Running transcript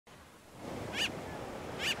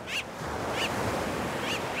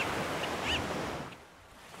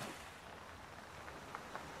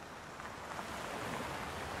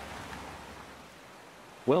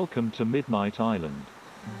Welcome to Midnight Island.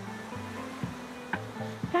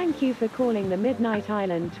 Thank you for calling the Midnight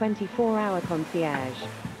Island 24-hour concierge.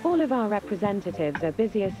 All of our representatives are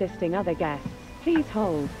busy assisting other guests. Please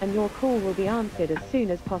hold, and your call will be answered as soon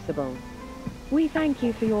as possible. We thank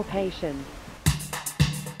you for your patience.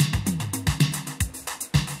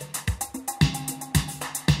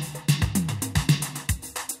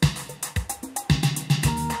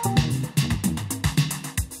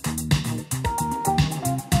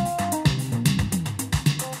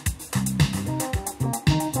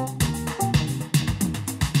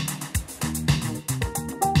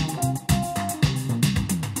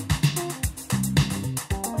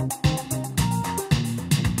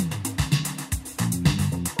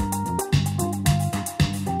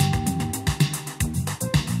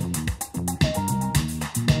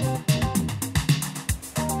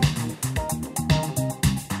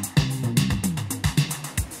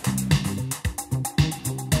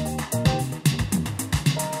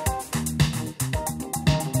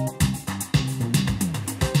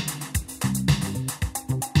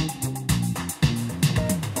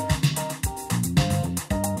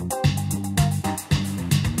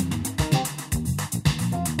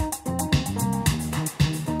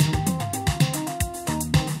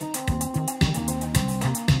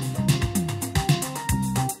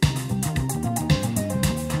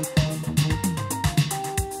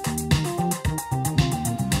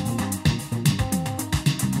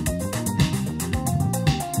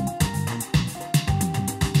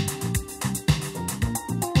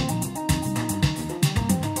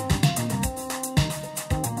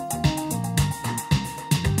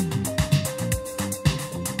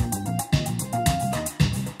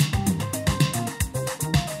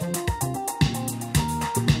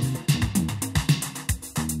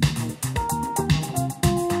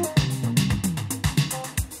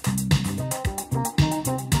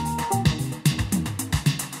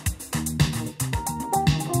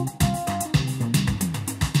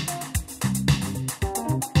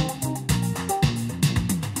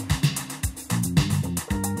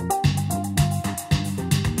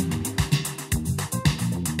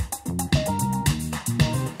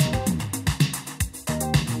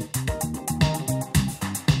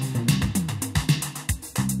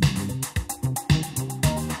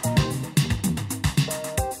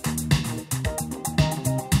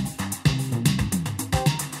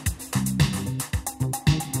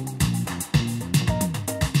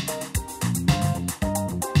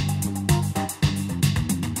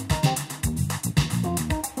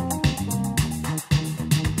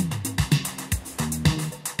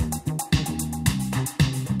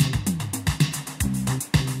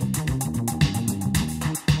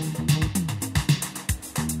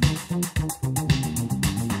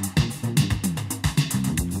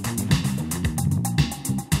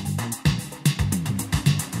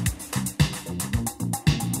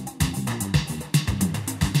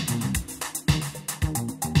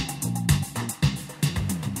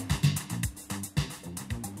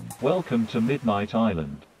 Welcome to Midnight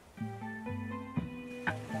Island.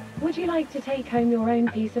 Would you like to take home your own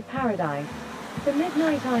piece of paradise? The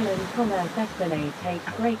Midnight Island Commerce Esplanade takes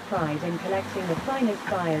great pride in collecting the finest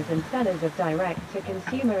buyers and sellers of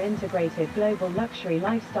direct-to-consumer integrated global luxury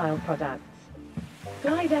lifestyle products.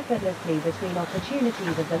 Glide effortlessly between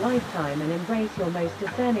opportunities of the lifetime and embrace your most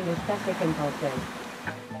discerning aesthetic impulses.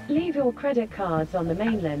 Leave your credit cards on the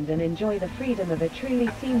mainland and enjoy the freedom of a truly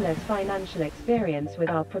seamless financial experience with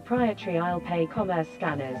our proprietary I'll Pay commerce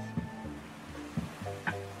scanners.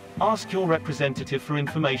 Ask your representative for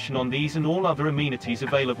information on these and all other amenities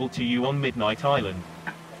available to you on Midnight Island.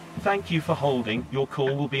 Thank you for holding. Your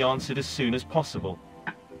call will be answered as soon as possible.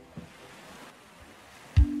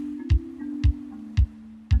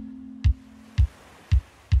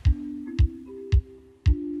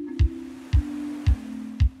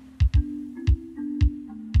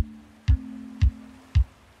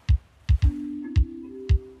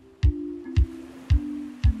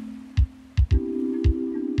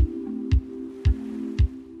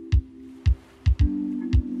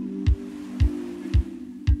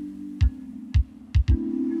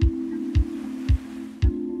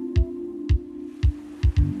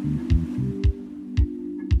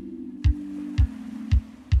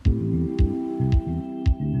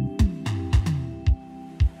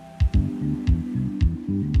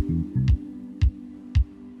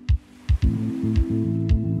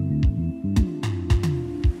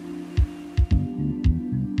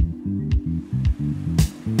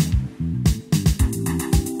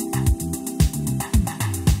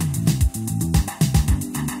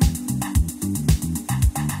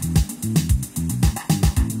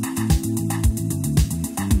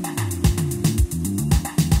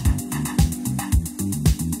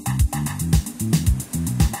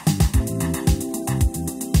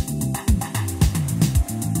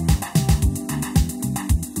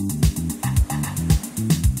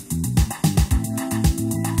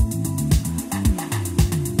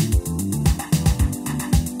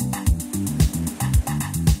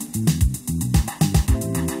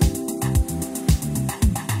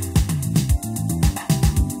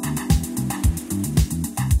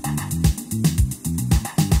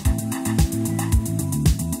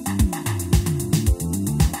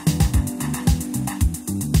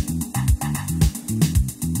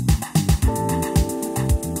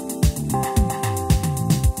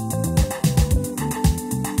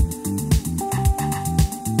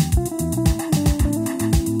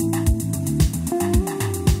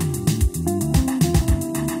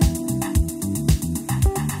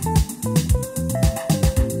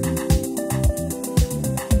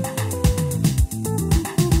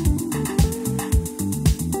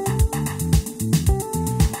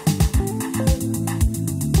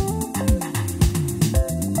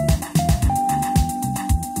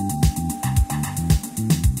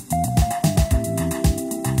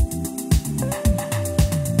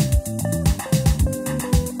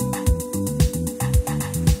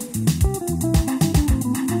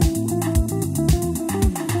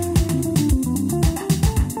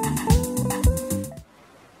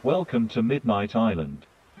 Welcome to Midnight Island.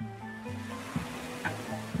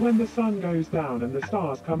 When the sun goes down and the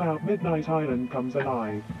stars come out, Midnight Island comes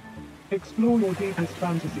alive. Explore your deepest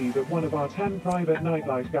fantasies at one of our 10 private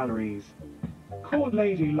nightlife galleries. Court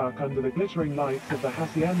Lady Luck under the glittering lights of the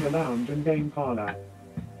Hacienda Lounge and Game Parlor.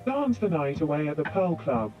 Dance the night away at the Pearl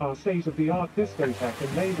Club, our state-of-the-art discotheque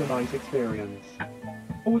and laser light experience.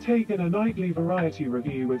 Or take in a nightly variety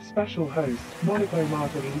review with special host, Monaco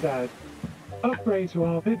Martin. Upgrade to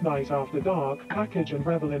our Midnight After Dark package and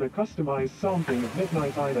revel in a customized sampling of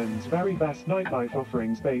Midnight Island's very best nightlife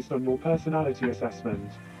offerings based on your personality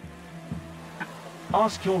assessment.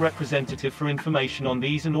 Ask your representative for information on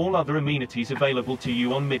these and all other amenities available to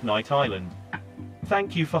you on Midnight Island.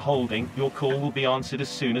 Thank you for holding. Your call will be answered as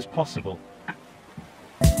soon as possible.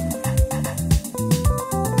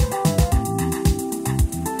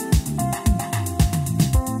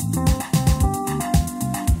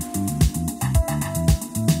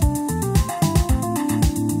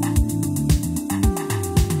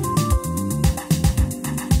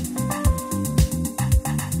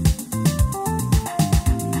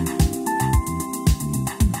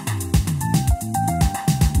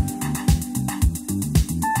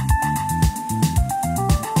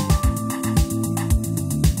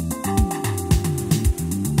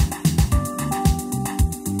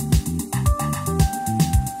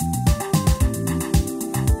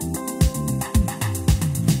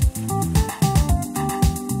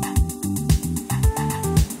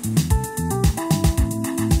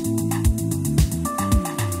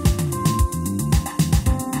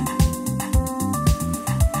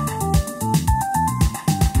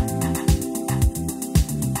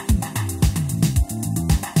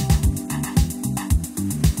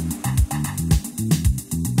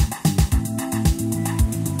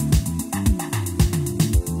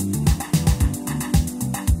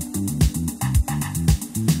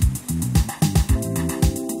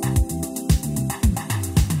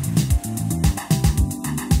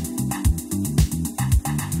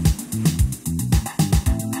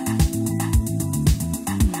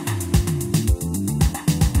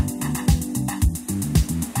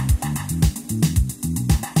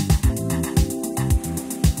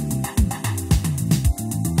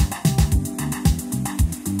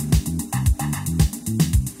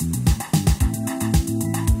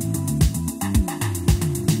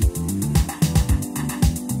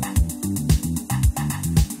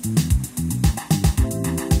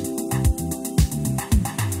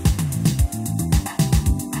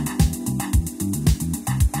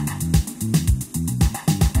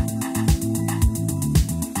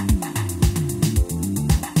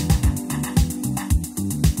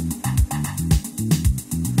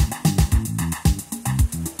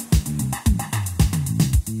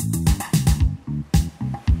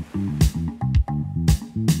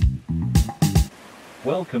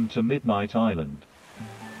 Welcome to Midnight Island.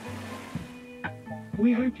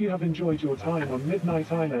 We hope you have enjoyed your time on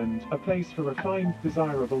Midnight Island, a place for refined,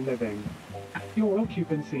 desirable living. Your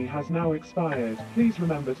occupancy has now expired. Please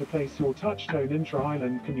remember to place your touchtone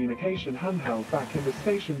intra-island communication handheld back in the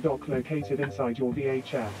station dock located inside your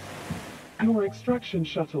VHS. Your extraction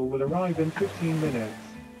shuttle will arrive in 15 minutes.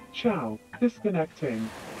 Ciao. Disconnecting.